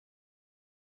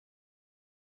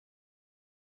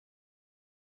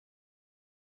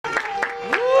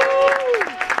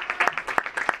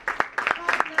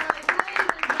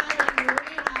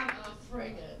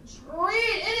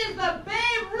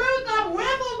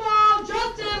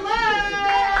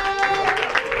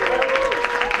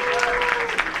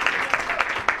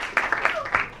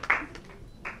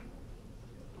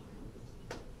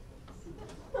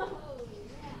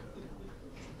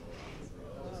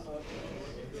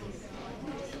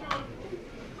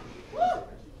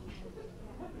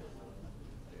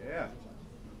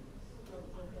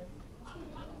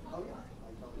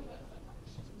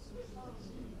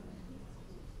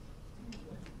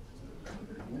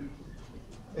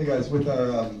Hey guys, with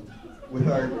our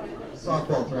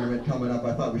softball tournament coming up,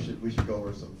 I thought we should go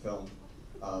over some film.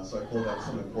 So I pulled out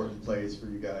some important plays for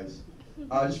you guys.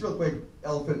 Just real quick,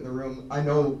 elephant in the room. I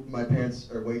know my pants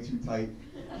are way too tight.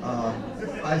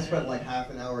 I spent like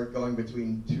half an hour going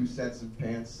between two sets of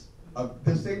pants, of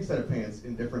the same set of pants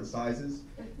in different sizes,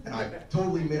 and I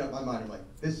totally made up my mind. I'm like,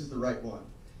 this is the right one.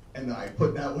 And then I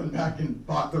put that one back and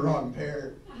bought the wrong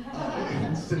pair.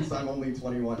 And since I'm only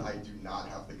 21, I do not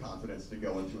have the confidence to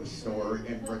go into a store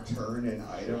and return an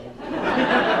item.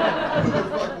 Who the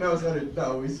fuck knows how to?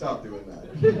 No, we stopped doing that.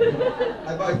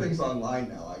 I buy things online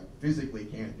now. I physically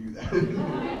can't do that.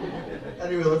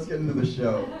 Anyway, let's get into the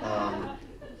show.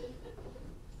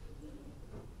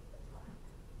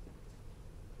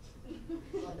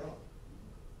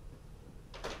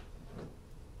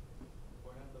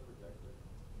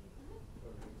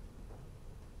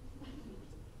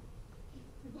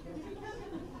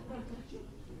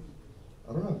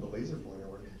 I don't know if the laser pointer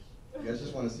works. You guys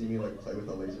just want to see me like play with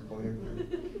a laser pointer for 10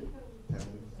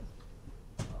 minutes?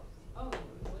 Oh,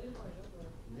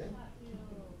 yeah.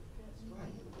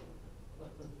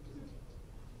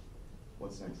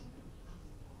 What's next?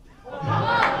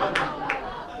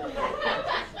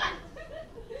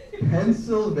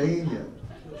 Pennsylvania.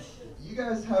 You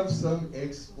guys have some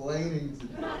explaining to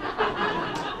do.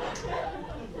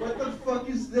 What the fuck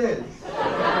is this?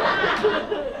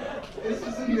 This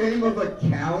is the name of a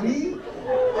county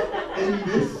in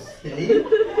this state?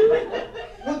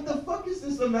 What the fuck is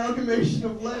this amalgamation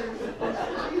of letters supposed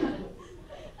to be?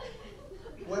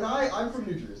 When I'm from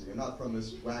New Jersey, I'm not from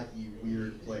this wacky,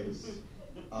 weird place.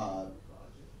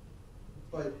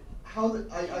 But how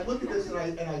I look at this and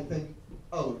I think,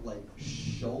 oh, like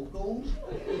Schulkel?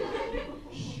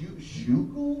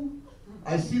 Schukel?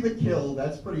 I see the kill,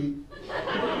 that's pretty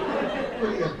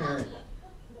apparent.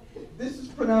 This is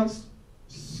pronounced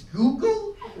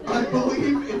Skookle, I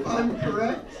believe, if I'm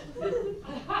correct.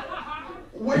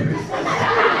 Where is this?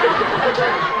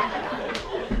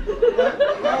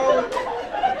 How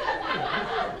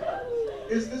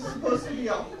is this supposed to be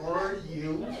a hard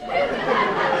U?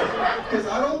 Because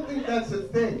I don't think that's a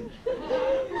thing.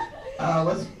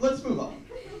 Let's move on.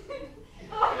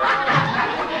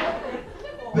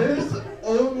 There's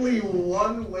only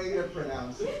one way to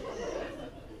pronounce it.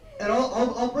 And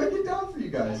I'll break it down for you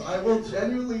guys. I will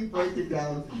genuinely break it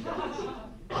down for you guys.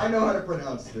 I know how to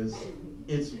pronounce this.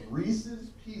 It's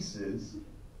Reese's Pieces,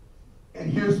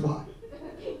 and here's why.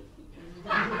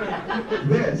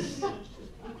 This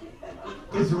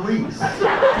is Reese.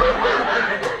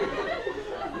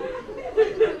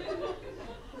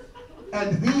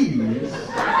 And these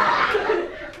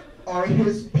are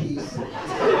his pieces.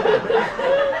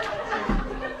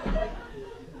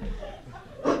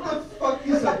 What the fuck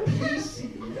is a PC?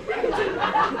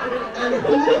 And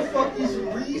who the fuck is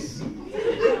Reese? I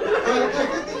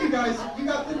get that you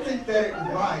got to think that it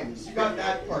rhymes. You got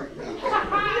that part down.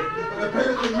 But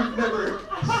apparently you've never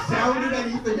sounded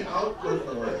anything out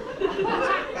before.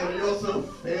 And you also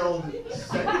failed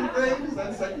second grade? Is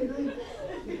that second grade?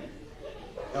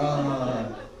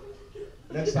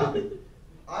 Next topic.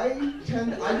 I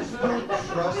just don't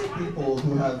trust people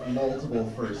who have multiple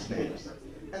first names.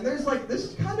 And there's this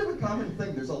is kind of a common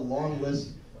thing. There's a long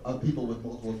list of people with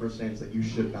multiple first names that you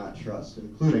should not trust,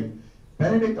 including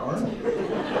Benedict Arnold.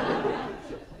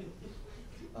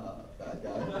 Bad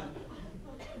guy.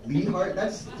 Lee Hart,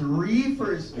 that's 3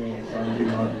 first names on Lee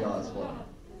Harvey Oswald.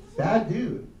 Bad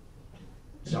dude.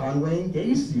 John Wayne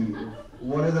Gacy.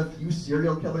 One of the few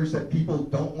serial killers that people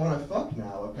don't want to fuck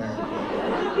now,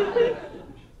 apparently.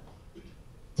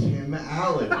 Tim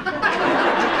Allen.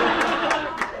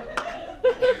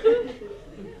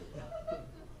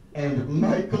 And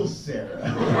Michael Cera.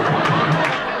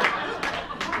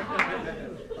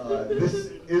 This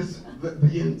is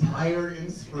the entire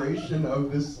inspiration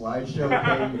of this slideshow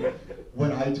thing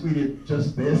when I tweeted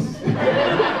just this.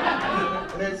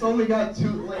 And it's only got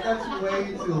 2, that's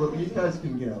way too little. You guys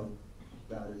can,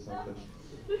 that or something.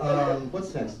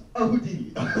 What's next? Oh,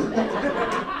 Houdini.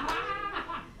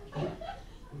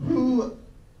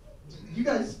 You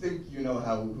guys think you know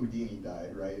how Houdini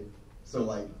died, right? So,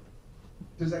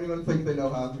 does anyone think they know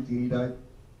how Houdini died?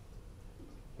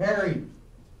 Harry!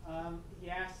 He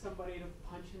asked somebody to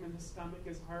punch him in the stomach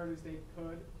as hard as they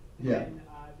could. Yeah. And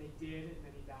they did, and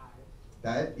then he died.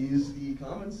 That is the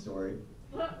common story.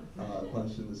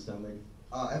 Punched in the stomach.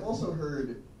 I've also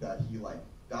heard that he,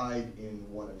 died in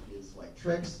one of his,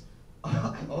 tricks.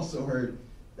 I've also heard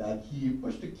that he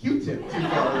pushed a Q-tip too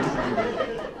far or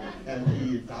something, and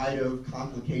he died of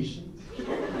complications.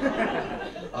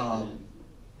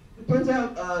 Turns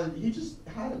out he just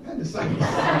had appendicitis.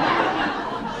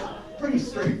 pretty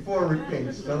straightforward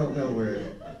case. I don't know where.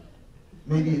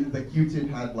 Maybe the Q-tip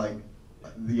had like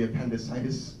the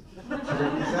appendicitis. I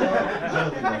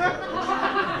don't think that's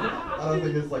I don't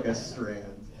think it's like a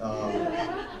strand.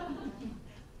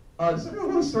 Does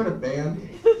anyone want to start a band?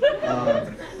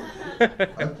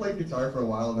 I've played guitar for a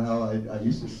while now. I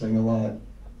used to sing a lot.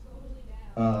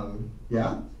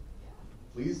 Yeah?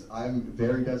 Please, I'm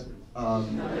very desperate.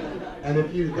 And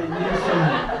if these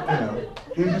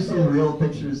are some real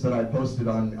pictures that I posted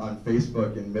on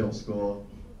Facebook in middle school.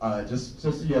 Just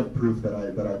so you have proof that I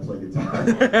play guitar.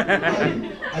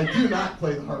 I do not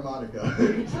play the harmonica.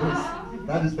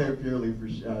 That is there purely for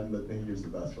but here's the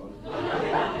best one.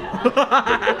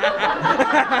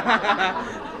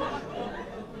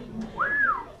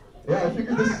 Yeah, I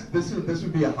figured this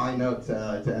would be a high note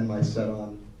to end my set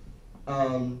on.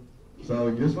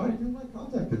 So here's my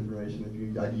contact information.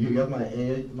 If you have my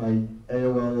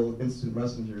AOL Instant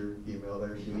Messenger email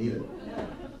there if you need it.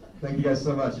 Thank you guys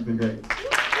so much. You've been great.